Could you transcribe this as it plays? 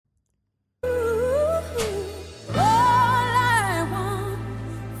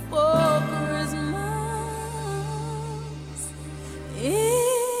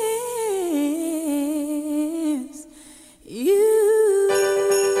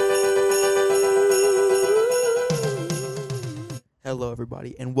Hello,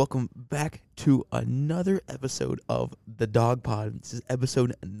 everybody, and welcome back to another episode of the DawgPod. This is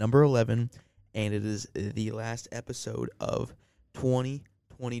episode number 11, and it is the last episode of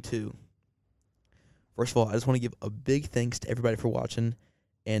 2022. First of all, I just want to give a big thanks to everybody for watching,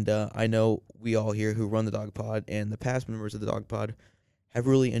 and I know we all here who run the DawgPod and the past members of the DawgPod have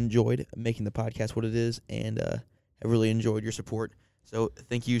really enjoyed making the podcast what it is, and have really enjoyed your support. So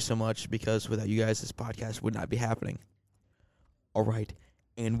thank you so much, because without you guys, this podcast would not be happening. All right,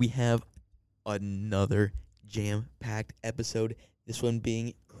 and we have another jam-packed episode, this one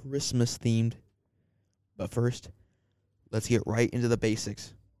being Christmas-themed. But first, let's get right into the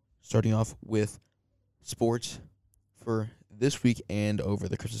basics, starting off with sports for this week and over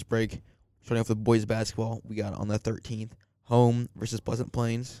the Christmas break. Starting off with boys basketball, we got on the 13th, home versus Pleasant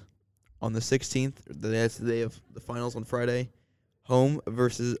Plains. On the 16th, that's the day of the finals on Friday, home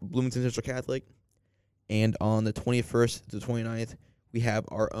versus Bloomington Central Catholic. And on the 21st to 29th, we have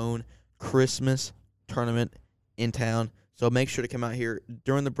our own Christmas tournament in town. So make sure to come out here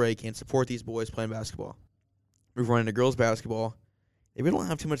during the break and support these boys playing basketball. We're running to girls basketball. We don't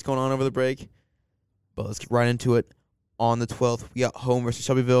have too much going on over the break, but let's get right into it. On the 12th, we got home versus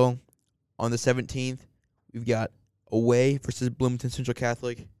Shelbyville. On the 17th, we've got away versus Bloomington Central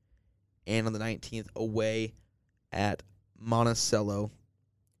Catholic. And on the 19th, away at Monticello.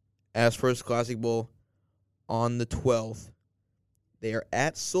 As for his Classic Bowl, on the 12th, they are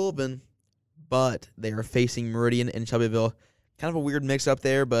at Sullivan, but they are facing Meridian and Shelbyville. Kind of a weird mix up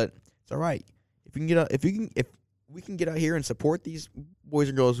there, but it's all right. If we can get out here and support these boys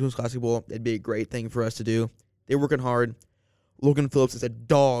and girls who's Classic Bowl, it'd be a great thing for us to do. They're working hard. Logan Phillips is a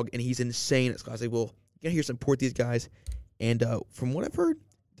dog, and he's insane at Classic Bowl. You gotta hear support these guys. And from what I've heard,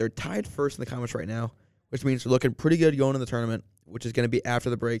 they're tied first in the comments right now, which means they're looking pretty good going in the tournament, which is going to be after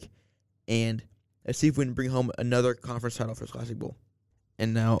the break. And let's see if we can bring home another conference title for Classic Bowl.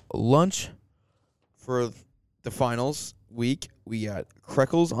 And now lunch for the finals week. We got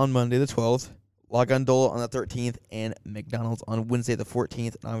Kreckles on Monday the 12th, La Gondola on the 13th, and McDonald's on Wednesday the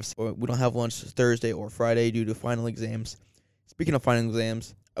 14th. And obviously, we don't have lunch Thursday or Friday due to final exams. Speaking of final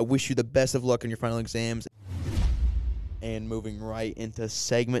exams, I wish you the best of luck in your final exams. And moving right into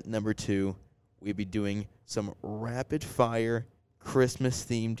segment number 2, we'll be doing some rapid-fire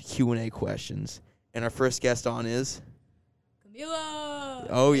Christmas-themed Q&A questions. And our first guest on is... Camila!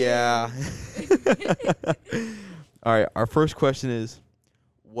 Oh, yeah. All right, our first question is,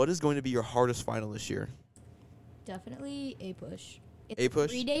 what is going to be your hardest final this year? Definitely A-Push. A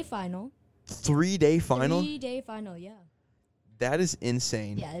push? 3-day final. 3-day final? 3-day final, yeah. That is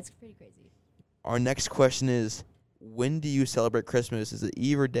insane. Yeah, it's pretty crazy. Our next question is, when do you celebrate Christmas? Is it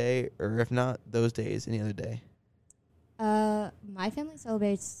eve or day, or if not those days, any other day? My family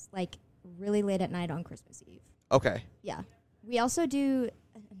celebrates, like, really late at night on Christmas Eve. Okay. Yeah. We also do,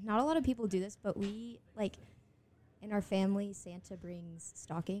 not a lot of people do this, but we, like, in our family, Santa brings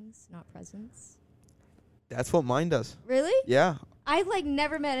stockings, not presents. That's what mine does. Really? Yeah. I've, like,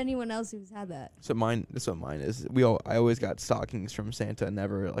 never met anyone else who's had that. That's what mine is. I always got stockings from Santa,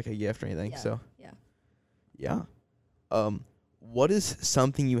 never like a gift or anything. Yeah. So Yeah. What is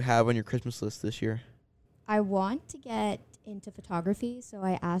something you have on your Christmas list this year? I want to get into photography, so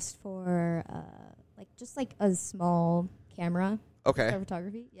I asked for just a small camera Okay. for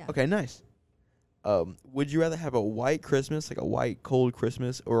photography. Yeah. Okay, nice. Would you rather have a white Christmas, like a white, cold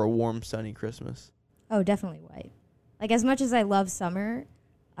Christmas, or a warm, sunny Christmas? Oh, definitely white. Like, as much as I love summer,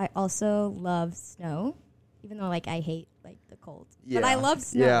 I also love snow, even though, like, I hate, like, the cold. Yeah. But I love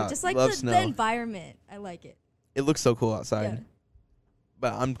snow. Yeah, Just, like, love the snow. environment. I like it. It looks so cool outside. Yeah.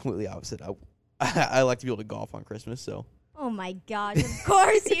 But I'm completely opposite. I like to be able to golf on Christmas, so. Oh, my gosh. Of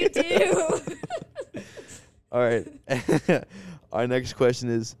course you do. All right. Our next question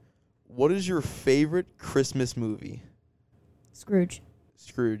is, what is your favorite Christmas movie? Scrooge.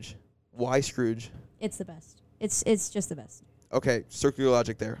 Scrooge. Why Scrooge? It's the best. It's just the best. Okay, circular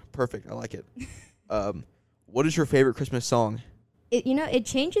logic there. Perfect. I like it. What is your favorite Christmas song? It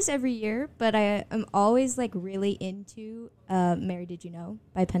changes every year, but I am always, like, really into Mary Did You Know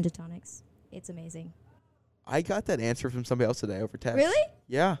by Pentatonics. It's amazing. I got that answer from somebody else today over text. Really?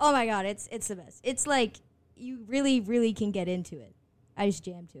 Yeah. Oh, my God. It's the best. It's, like, you really, really can get into it. I just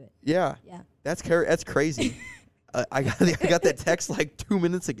jam to it. Yeah. Yeah. That's crazy. I got that text like 2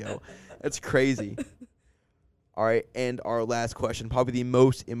 minutes ago. That's crazy. All right, and our last question, probably the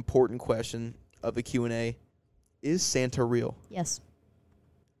most important question of the Q&A, is Santa real? Yes.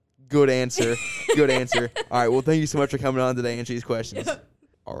 Good answer. Good answer. All right, well, thank you so much for coming on today and answering these questions. Yeah.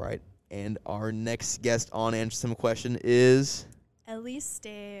 All right, and our next guest on Answer Some Question is... Ellie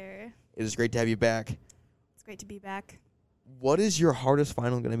Stair. It is great to have you back. It's great to be back. What is your hardest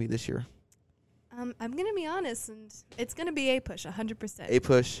final going to be this year? I'm going to be honest, and it's going to be A-push, 100%.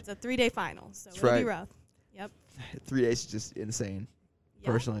 A-push. It's a 3-day final, so That's it'll right. be rough. Yep. 3 days is just insane,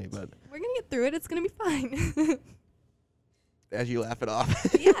 Yeah. personally, but We're going to get through it. It's going to be fine. as you laugh it off.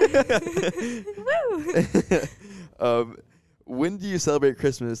 Woo! When do you celebrate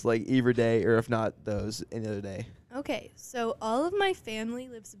Christmas, like Eve Day, or if not those, any other day? Okay, so all of my family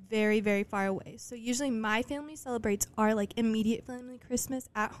lives very, very far away. So usually my family celebrates our, like, immediate family Christmas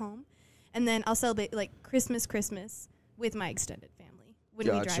at home. And then I'll celebrate, like, Christmas with my extended family when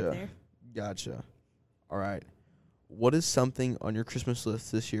we drive there. Gotcha. All right. What is something on your Christmas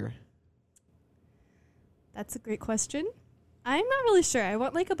list this year? That's a great question. I'm not really sure. I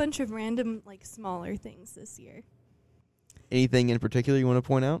want, like, a bunch of random, like, smaller things this year. Anything in particular you want to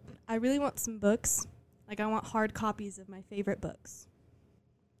point out? I really want some books. Like, I want hard copies of my favorite books.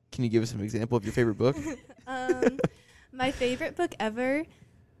 Can you give us an example of your favorite book? My favorite book ever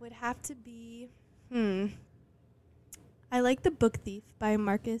would have to be, I like The Book Thief by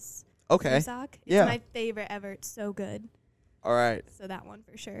Marcus Zusak. It's my favorite ever. It's so good. All right. So that one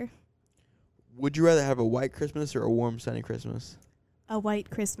for sure. Would you rather have a white Christmas or a warm, sunny Christmas? A white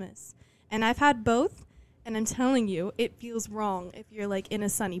Christmas. And I've had both, and I'm telling you, it feels wrong if you're, like, in a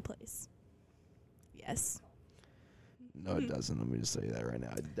sunny place. Yes. No, it doesn't. Let me just tell you that right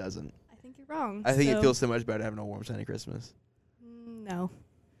now. It doesn't. I think you're wrong. I think it feels so much better having a warm, sunny Christmas. No.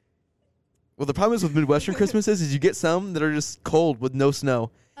 Well, the problem is with Midwestern Christmases is you get some that are just cold with no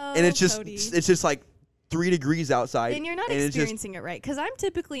snow. Oh, and it's Cody. just like 3 degrees outside. And you're not experiencing it right. Because I'm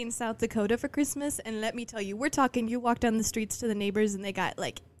typically in South Dakota for Christmas, and let me tell you, we're talking, you walk down the streets to the neighbors, and they got,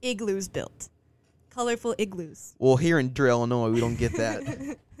 like, igloos built. Colorful igloos. Well, here in Dre, Illinois, we don't get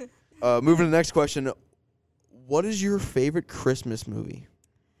that. Moving to the next question. What is your favorite Christmas movie?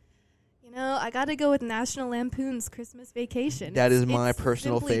 You know, I got to go with National Lampoon's Christmas Vacation. That is my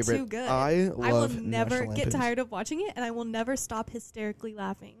personal simply favorite. Too good. I will love never National get Lampoon's. tired of watching it, and I will never stop hysterically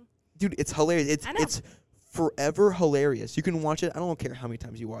laughing. Dude, it's hilarious. I know. It's forever hilarious. You can watch it. I don't care how many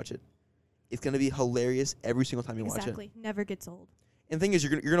times you watch it. It's going to be hilarious every single time you watch it. Exactly. Never gets old. And the thing is,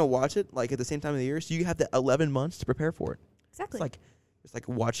 you're gonna watch it like at the same time of the year, so you have the 11 months to prepare for it. Exactly. It's like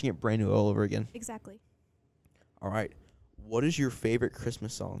watching it brand new all over again. Exactly. All right. What is your favorite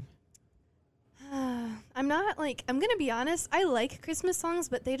Christmas song? I'm not, like, I'm going to be honest, I like Christmas songs,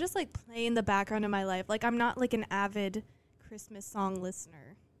 but they just, like, play in the background of my life. Like, I'm not, like, an avid Christmas song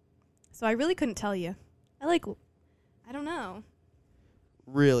listener. So I really couldn't tell you. I don't know.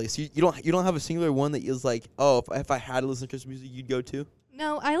 Really? So you don't have a singular one that is like, oh, if I had to listen to Christmas music, you'd go to?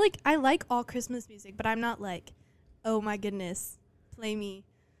 No, I like all Christmas music, but I'm not like, oh my goodness, play me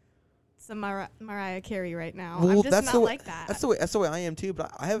some Mariah Carey right now. Well, I'm just not like that. That's the way I am too.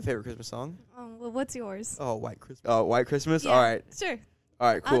 But I have a favorite Christmas song. Oh, well, what's yours? Oh, White Christmas. Oh, White Christmas. Yeah, All right. Sure.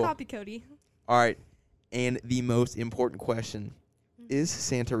 All right. Cool. I'll copy Cody. All right. And the most important question: is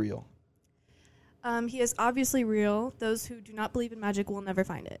Santa real? He is obviously real. Those who do not believe in magic will never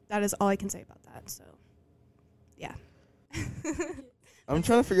find it. That is all I can say about that. So, yeah. I'm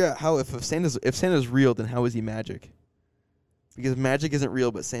trying to figure out how if Santa's real, then how is he magic? Because magic isn't real,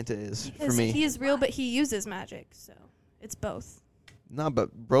 but Santa is for me. He is real, but he uses magic, so it's both. Nah,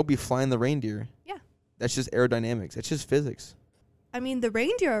 but bro be flying the reindeer. Yeah. That's just aerodynamics. That's just physics. I mean, the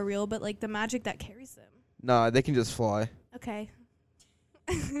reindeer are real, but, like, the magic that carries them. Nah, they can just fly. Okay.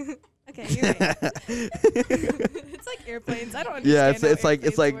 Okay, you're right. It's like airplanes. I don't understand. Yeah, it's how like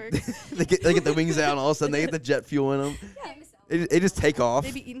airplanes work. they get the wings out, and all of a sudden they get the jet fuel in them. Yeah. They just take off.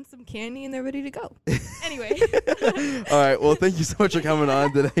 They be eating some candy and they're ready to go. Anyway. All right. Well, thank you so much for coming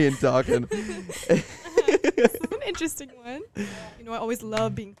on today and talking. This is an interesting one. You know, I always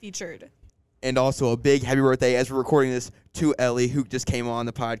love being featured. And also a big happy birthday as we're recording this to Ellie, who just came on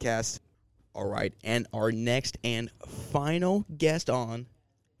the podcast. All right. And our next and final guest on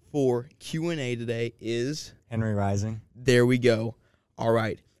for Q&A today is Henry Rising. There we go. All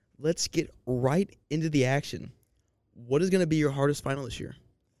right. Let's get right into the action. What is going to be your hardest final this year?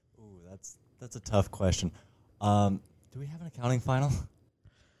 Ooh, that's a tough question. Do we have an accounting final?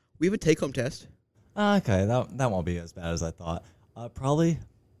 We have a take-home test. Okay, that won't be as bad as I thought. I'm probably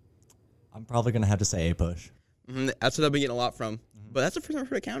going to have to say A-push. Mm-hmm, that's what I've been getting a lot from. Mm-hmm. But that's the first time I've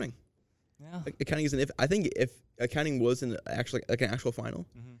heard accounting. Yeah. Accounting is I think if accounting was an actual final,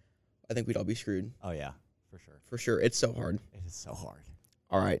 Mm-hmm. I think we'd all be screwed. Oh, yeah, for sure. For sure. It's so hard. It is so hard.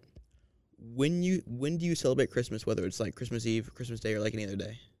 All right. When do you celebrate Christmas, whether it's like Christmas Eve, Christmas Day, or like any other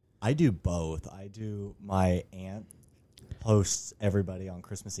day? I do both. My aunt hosts everybody on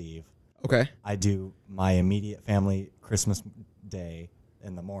Christmas Eve. Okay. I do my immediate family Christmas Day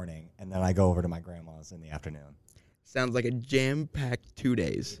in the morning, and then I go over to my grandma's in the afternoon. Sounds like a jam-packed 2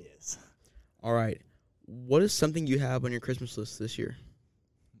 days. It is. All right. What is something you have on your Christmas list this year?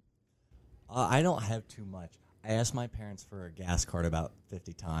 I don't have too much. I asked my parents for a gas card about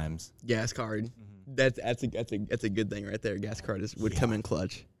 50 times. Gas card. Mm-hmm. That's a good thing right there. Gas card would come in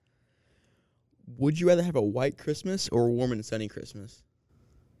clutch. Would you rather have a white Christmas or a warm and sunny Christmas?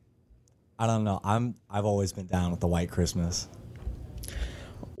 I don't know. I've always been down with the white Christmas.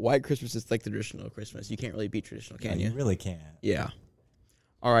 White Christmas is like the traditional Christmas. You can't really beat traditional, can You you? really can't. Yeah.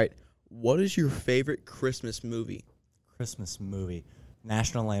 All right. What is your favorite Christmas movie? Christmas movie.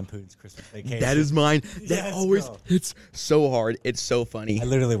 National Lampoon's Christmas Vacation. That is mine. That Let's always go. hits so hard. It's so funny. I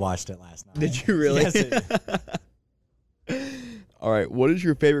literally watched it last night. Did you really? Yes. All right. What is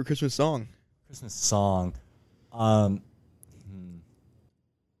your favorite Christmas song? Christmas song. Oh,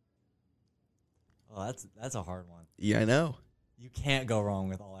 that's a hard one. Yeah, I know. You can't go wrong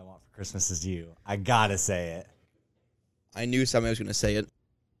with All I Want for Christmas Is You. I gotta say it. I knew somebody was going to say it.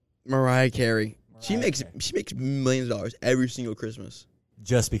 Mariah Carey. She makes millions of dollars every single Christmas.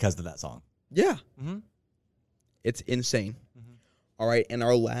 Just because of that song. Yeah. Mm-hmm. It's insane. Mm-hmm. All right. And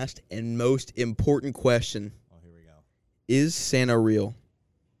our last and most important question. Oh, here we go. Is Santa real?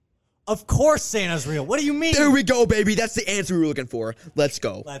 Of course Santa's real. What do you mean? There we go, baby. That's the answer we were looking for. Let's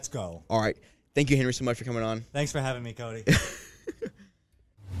go. Let's go. All right. Thank you, Henry, so much for coming on. Thanks for having me, Cody.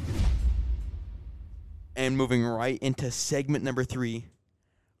 And moving right into segment number 3,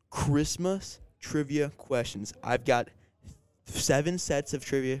 Christmas trivia questions. I've got 7 sets of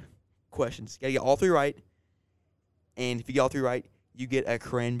trivia questions. You got to get all 3 right. And if you get all 3 right, you get a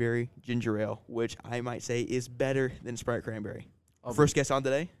cranberry ginger ale, which I might say is better than Sprite cranberry. First guest on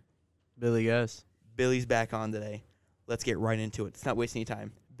today? Billy Guess. Billy's back on today. Let's get right into it. Let's not waste any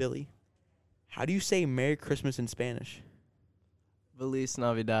time. Billy, how do you say Merry Christmas in Spanish? Feliz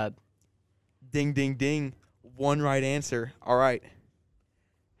Navidad. Ding, ding, ding. 1 right answer. All right.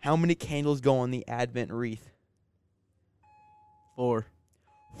 How many candles go on the Advent wreath? 4.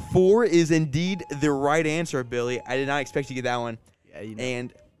 4 is indeed the right answer, Billy. I did not expect you to get that one. Yeah, you know.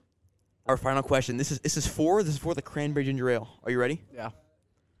 And our final question. This is for the cranberry ginger ale. Are you ready? Yeah.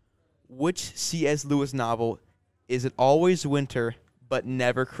 Which C.S. Lewis novel is it always winter but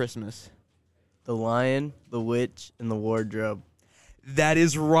never Christmas? The Lion, the Witch, and the Wardrobe. That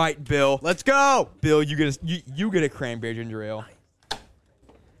is right, Bill. Let's go! Bill, you get a cranberry ginger ale.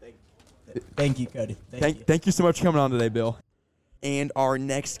 Thank you, Cody. Thank you so much for coming on today, Bill. And our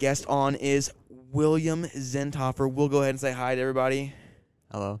next guest on is William Zenthofer. We'll go ahead and say hi to everybody.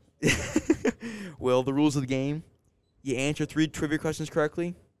 Hello. Well, the rules of the game: you answer 3 trivia questions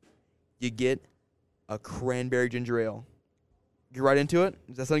correctly, you get a cranberry ginger ale. Get right into it.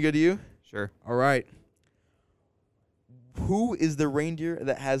 Does that sound good to you? Sure. All right. Who is the reindeer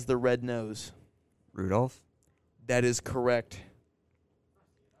that has the red nose? Rudolph. That is correct.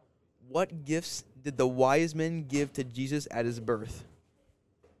 What gifts did the wise men give to Jesus at his birth?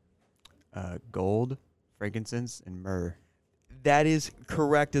 Gold, frankincense, and myrrh. That is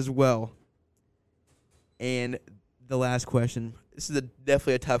correct as well. And the last question. This is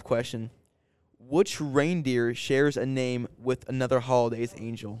definitely a tough question. Which reindeer shares a name with another holiday's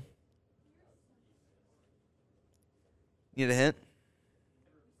angel? Need a hint?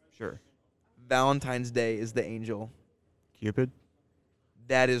 Sure. Valentine's Day is the angel. Cupid.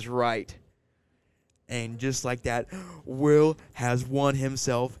 That is right. And just like that, Will has won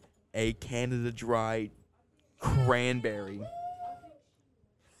himself a Canada Dry cranberry.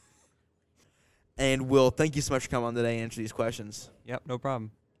 And Will, thank you so much for coming on today and answer these questions. Yep, no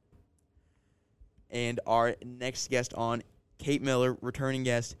problem. And our next guest on, Kate Miller, returning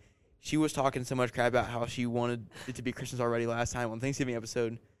guest. She was talking so much crap about how she wanted it to be Christmas already last time on the Thanksgiving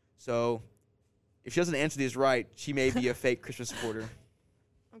episode. So if she doesn't answer these right, she may be a fake Christmas supporter.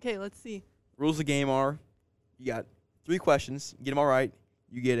 Okay, let's see. Rules of the game are, you got 3 questions. You get them all right,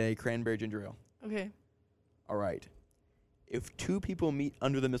 you get a cranberry ginger ale. Okay. All right. If 2 people meet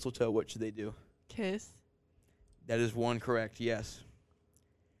under the mistletoe, what should they do? Kiss. That is 1 correct, yes.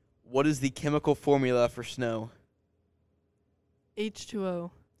 What is the chemical formula for snow? H2O.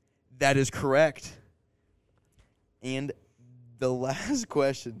 That is correct. And the last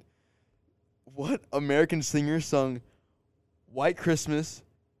question. What American singer sung White Christmas,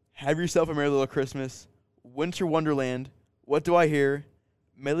 Have Yourself a Merry Little Christmas, Winter Wonderland, What Do I Hear,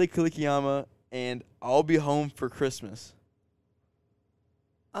 Mele Kalikiyama, and I'll Be Home for Christmas?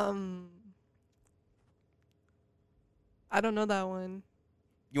 I don't know that one.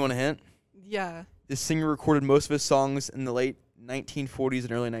 You want a hint? Yeah, This singer recorded most of his songs in the late 1940s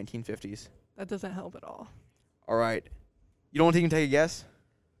and early 1950s. that doesn't help at all. All right. You don't want to even take a guess?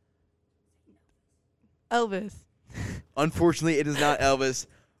 Elvis. Unfortunately, it is not Elvis.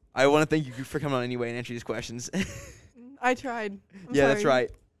 I want to thank you for coming on anyway and answering these questions. I tried. I'm Yeah, sorry. that's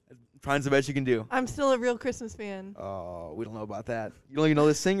right. Trying's the best you can do. I'm still a real Christmas fan. Oh, we don't know about that. You don't even know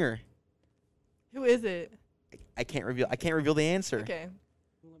this singer. Who is it? I can't reveal the answer. Okay.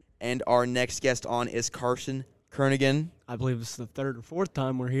 And our next guest on is Carson Kernigan. I believe it's the third or fourth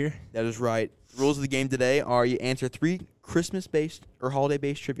time we're here. That is right. The rules of the game today are you answer 3 Christmas-based or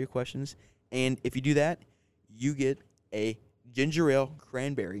holiday-based trivia questions, and if you do that, you get a ginger ale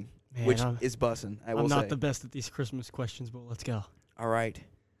cranberry, Man, which is bussin'. I'm not the best at these Christmas questions, but let's go. All right.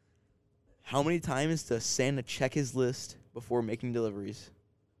 How many times does Santa check his list before making deliveries?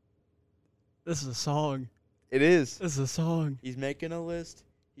 This is a song. It is. This is a song. He's making a list.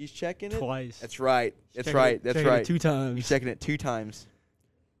 He's checking it. Twice. That's right. That's Checking right. it- That's checking it right. 2 times. He's checking it 2 times.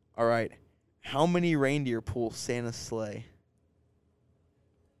 All right. How many reindeer pull Santa's sleigh?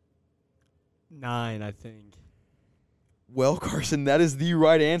 9, I think. Well, Carson, that is the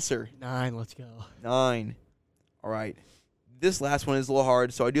right answer. 9, let's go. 9. All right. This last one is a little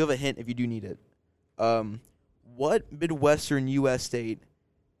hard, so I do have a hint if you do need it. What Midwestern U.S. state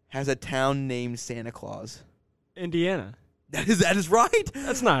has a town named Santa Claus? Indiana. That is right.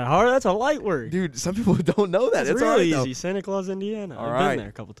 That's not hard. That's a light word. Dude, some people don't know that. That's It's really all right, though. easy. Santa Claus, Indiana. All I've right. been there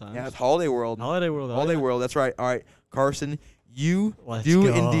a couple times. Yeah, it's Holiday World. Holiday World. Holiday World, that's right. All right, Carson, you Let's do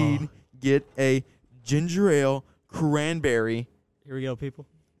go. indeed get a ginger ale cranberry. Here we go, people.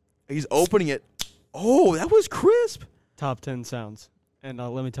 He's opening it. Oh, that was crisp. Top 10 sounds. And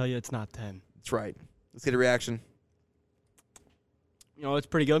let me tell you, it's not 10. That's right. Let's get a reaction. You know, it's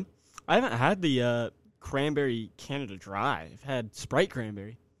pretty good. I haven't had the cranberry Canada Dry. I've had Sprite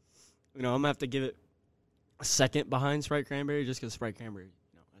cranberry. You know, I'm going to have to give it a second behind Sprite cranberry just because Sprite cranberry,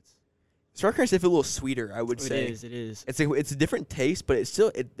 you know, that's... Sprite cranberry is a little sweeter, I would say. It is. It's a different taste, but it's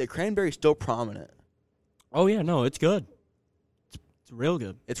still the cranberry's still prominent. Oh, yeah, no, it's good. It's real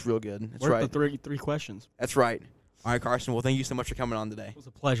good. It's real good. That's Worth right. the three questions. That's right. All right, Carson. Well, thank you so much for coming on today. It was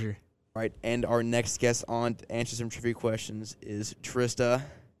a pleasure. All right, and our next guest on to answer some trivia questions is Trista.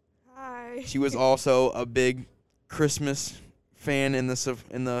 Hi. She was also a big Christmas fan in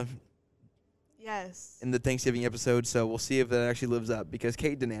the Yes. Thanksgiving episode, so we'll see if that actually lives up because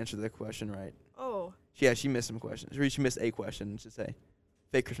Kate didn't answer the question right. Oh. Yeah, she missed some questions. Or she missed a question, I should say.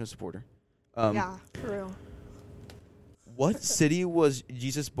 Fake Christmas supporter. Yeah, for real. What city was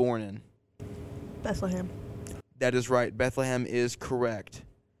Jesus born in? Bethlehem. That is right. Bethlehem is correct.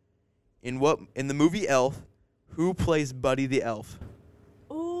 In the movie Elf, who plays Buddy the Elf?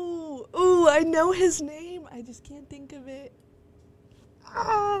 Ooh, I know his name. I just can't think of it.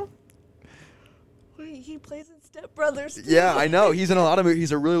 Ah. Wait, he plays in Step Brothers. too. Yeah, I know. He's in a lot of movies.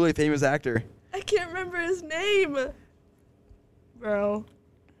 He's a really, really famous actor. I can't remember his name. Bro.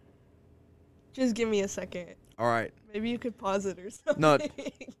 Just give me a second. All right. Maybe you could pause it or something. No.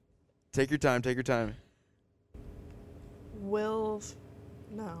 Take your time. Take your time. Will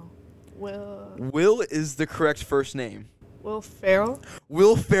Will is the correct first name. Ferrell?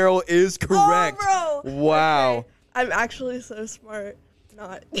 Will Ferrell is correct. Oh, bro. Wow. Okay. I'm actually so smart.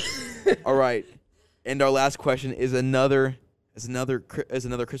 Not. All right. And our last question is another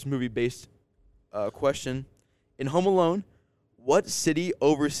Christmas movie based question. In Home Alone, what city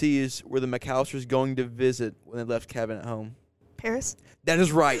overseas were the McAllisters going to visit when they left Kevin at home? Paris? That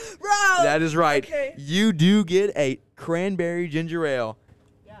is right. Bro! That is right. Okay. You do get a cranberry ginger ale.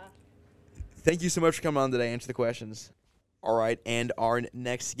 Yeah. Thank you so much for coming on today and answer the questions. All right, and our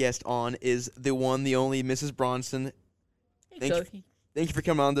next guest on is the one, the only Mrs. Bronson. Hey, Cody. Thank you for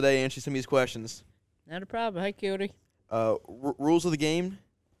coming on today and answering some of these questions. Not a problem. Hi, Cody. Rules of the game: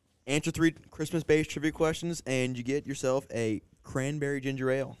 answer 3 Christmas-based trivia questions, and you get yourself a cranberry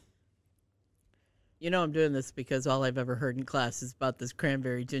ginger ale. You know I'm doing this because all I've ever heard in class is about this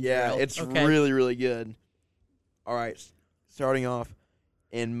cranberry ginger ale. Yeah, it's okay? really, really good. All right, starting off,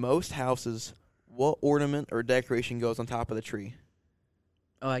 in most houses, what ornament or decoration goes on top of the tree?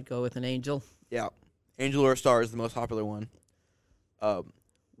 Oh, I'd go with an angel. Yeah, angel or a star is the most popular one.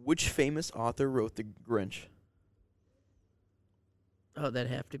 Which famous author wrote The Grinch? Oh,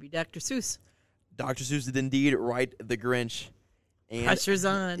 that'd have to be Dr. Seuss. Dr. Seuss did indeed write The Grinch. And Pressure's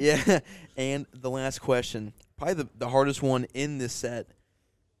on. yeah, and the last question, probably the hardest one in this set.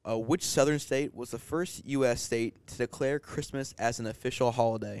 Which southern state was the first U.S. state to declare Christmas as an official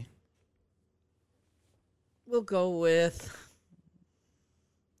holiday? We'll go with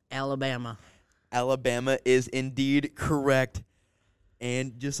Alabama. Alabama is indeed correct.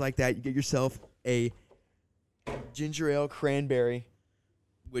 And just like that, you get yourself a ginger ale cranberry,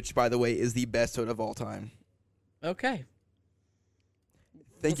 which, by the way, is the best soda of all time. Okay.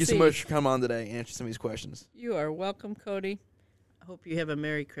 Thank you so see. much for coming on today and answering some of these questions. You are welcome, Cody. I hope you have a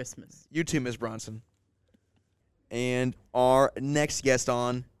Merry Christmas. You too, Ms. Bronson. And our next guest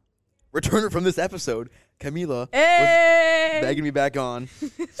on, returner from this episode, Camila, was begging me back on.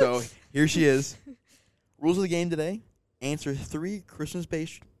 So here she is. Rules of the game today: answer 3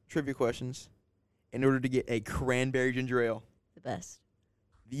 Christmas-based trivia questions in order to get a cranberry ginger ale. The best.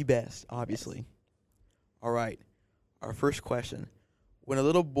 The best, obviously. All right. Our first question. When a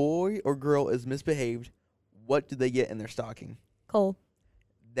little boy or girl is misbehaved, what do they get in their stocking? Coal.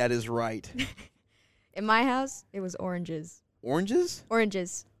 That is right. In my house, it was oranges. Oranges?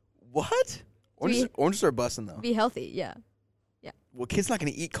 Oranges. What? Oranges are busting, though. Be healthy, yeah. Well, kids not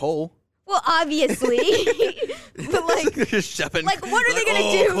going to eat coal. Well, obviously. But like, They're just shoving. what are they going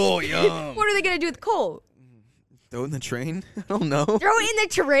to do? Coal, yum. What are they going to do with coal? Throw it in the train? I don't know. Throw it in the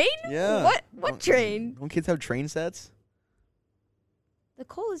train? Yeah. What train? Don't kids have train sets? The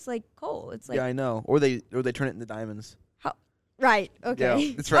coal is like coal. It's like Yeah, I know. Or they turn it into diamonds. right. Okay.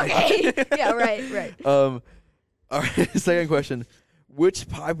 Yeah, that's right. Okay. Yeah, right. All right, second question. Which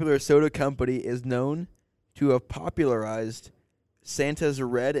popular soda company is known to have popularized Santa's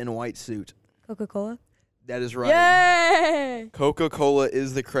red and white suit? Coca-Cola. That is right. Yay! Coca-Cola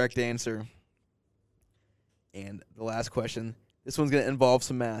is the correct answer. And the last question. This one's going to involve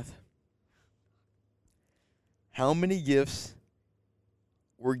some math. How many gifts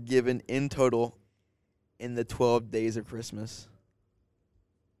were given in total in the 12 days of Christmas?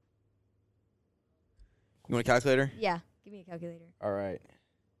 You want a calculator? Yeah. Give me a calculator. All right.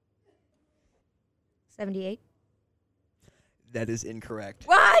 78. That is incorrect.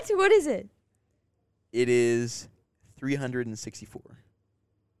 What? What is it? It is 364.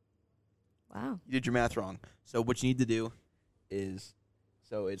 Wow. You did your math wrong. So what you need to do is,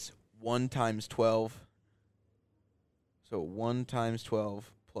 so it's 1 times 12. So 1 times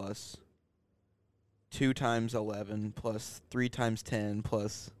 12 plus 2 times 11 plus 3 times 10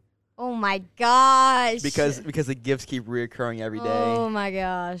 plus. Oh my gosh. Because the gifts keep reoccurring every day. Oh my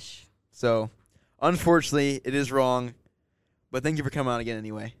gosh. So, unfortunately, it is wrong. But thank you for coming on again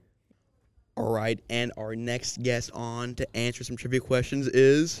anyway. All right, and our next guest on to answer some trivia questions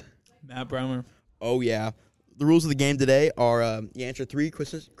is Matt Browner. Oh yeah. The rules of the game today are you answer 3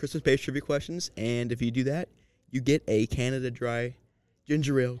 Christmas-based trivia questions, and if you do that, you get a Canada Dry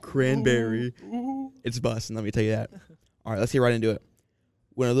ginger ale cranberry. Ooh. It's busting, let me tell you that. All right, let's get right into it.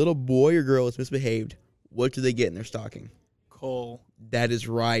 When a little boy or girl is misbehaved, what do they get in their stocking? Cole. That is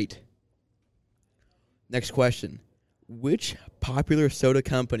right. Next question. Which popular soda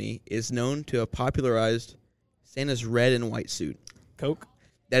company is known to have popularized Santa's red and white suit? Coke.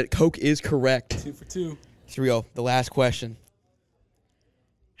 That Coke is correct. 2 for 2. Here we go. The last question.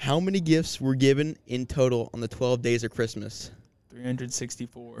 How many gifts were given in total on the 12 days of Christmas?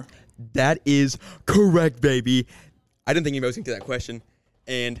 364. That is correct, baby. I didn't think anybody was going to get that question.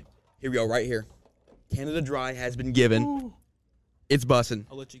 And here we go, right here. Canada Dry has been given. Ooh. It's bussin'.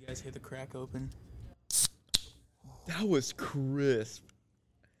 I'll let you guys hear the crack open. That was crisp.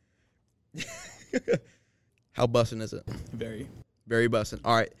 How bussin' is it? Very. Very bussin'.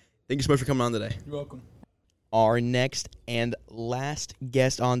 All right. Thank you so much for coming on today. You're welcome. Our next and last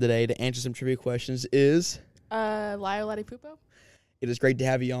guest on today to answer some trivia questions is... Lyle Latipupo. It is great to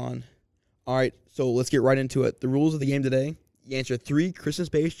have you on. All right, so let's get right into it. The rules of the game today: you answer 3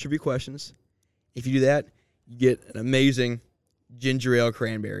 Christmas-based trivia questions. If you do that, you get an amazing ginger ale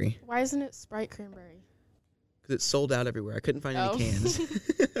cranberry. Why isn't it Sprite cranberry? Because it's sold out everywhere. I couldn't find any cans.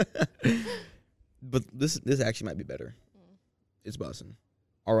 But this actually might be better. It's bussin'.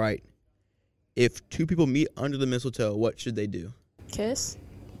 All right. If 2 people meet under the mistletoe, what should they do? Kiss.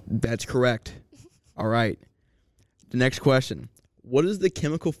 That's correct. All right. The next question. What is the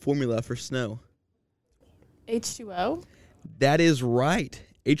chemical formula for snow? H2O. That is right.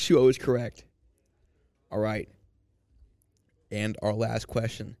 H2O is correct. All right. And our last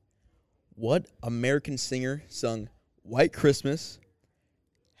question. What American singer sung White Christmas,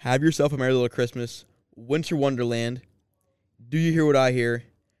 Have Yourself a Merry Little Christmas, Winter Wonderland, Do You Hear What I Hear,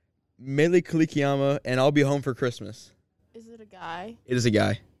 Mele Kalikiyama, and I'll Be Home for Christmas? Is it a guy? It is a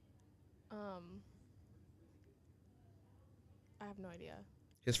guy. I have no idea.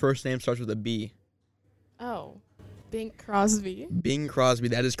 His first name starts with a B. Oh, Bing Crosby. Bing Crosby.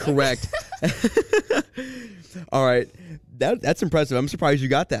 That is correct. All right. That's impressive. I'm surprised you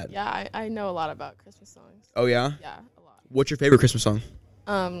got that. Yeah, I know a lot about Christmas songs. Oh, yeah? Yeah, a lot. What's your favorite Christmas song?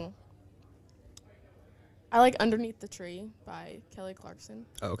 I like Underneath the Tree by Kelly Clarkson.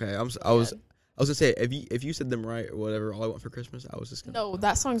 Okay. I was gonna say if you said them right or whatever, All I Want for Christmas, I was just gonna. No,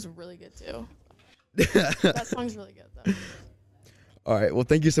 that song's really good too. That song's really good though. All right. Well,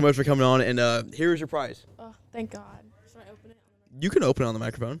 thank you so much for coming on, and here's your prize. Oh, thank God. Should I open it? You can open it on the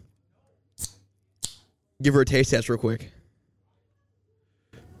microphone. Give her a taste test real quick.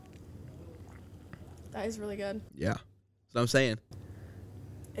 That is really good. Yeah. That's what I'm saying.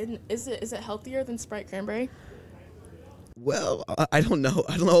 And is it healthier than Sprite Cranberry? Well, I don't know.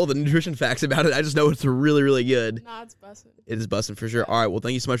 I don't know all the nutrition facts about it. I just know it's really, really good. Nah, it's bussin'. It is busting for sure. All right. Well,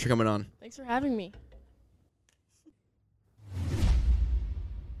 thank you so much for coming on. Thanks for having me.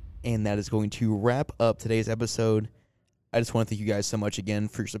 And that is going to wrap up today's episode. I just want to thank you guys so much again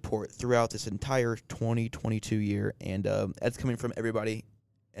for your support throughout this entire 2022 year. And that's coming from everybody,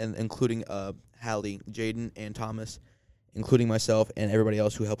 and including Hallie, Jaden, and Thomas, including myself and everybody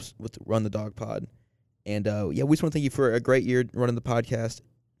else who helps run the DawgPod. And, yeah, we just want to thank you for a great year running the podcast.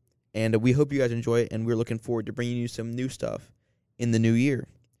 And we hope you guys enjoy it, and we're looking forward to bringing you some new stuff in the new year.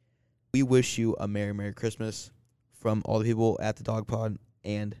 We wish you a Merry, Merry Christmas from all the people at the DawgPod,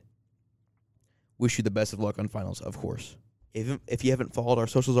 and wish you the best of luck on finals, of course. If you haven't followed our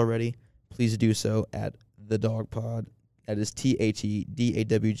socials already, please do so at the DawgPod. That is TheDawgPod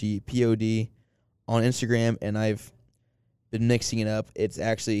on Instagram, and I've been mixing it up. It's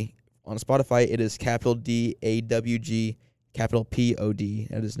actually on Spotify. It is capital DAWG, capital POD.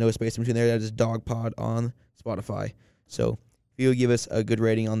 That is no space in between there. That is DawgPod on Spotify. So if you'll give us a good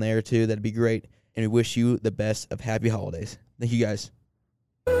rating on there too, that'd be great. And we wish you the best of happy holidays. Thank you guys.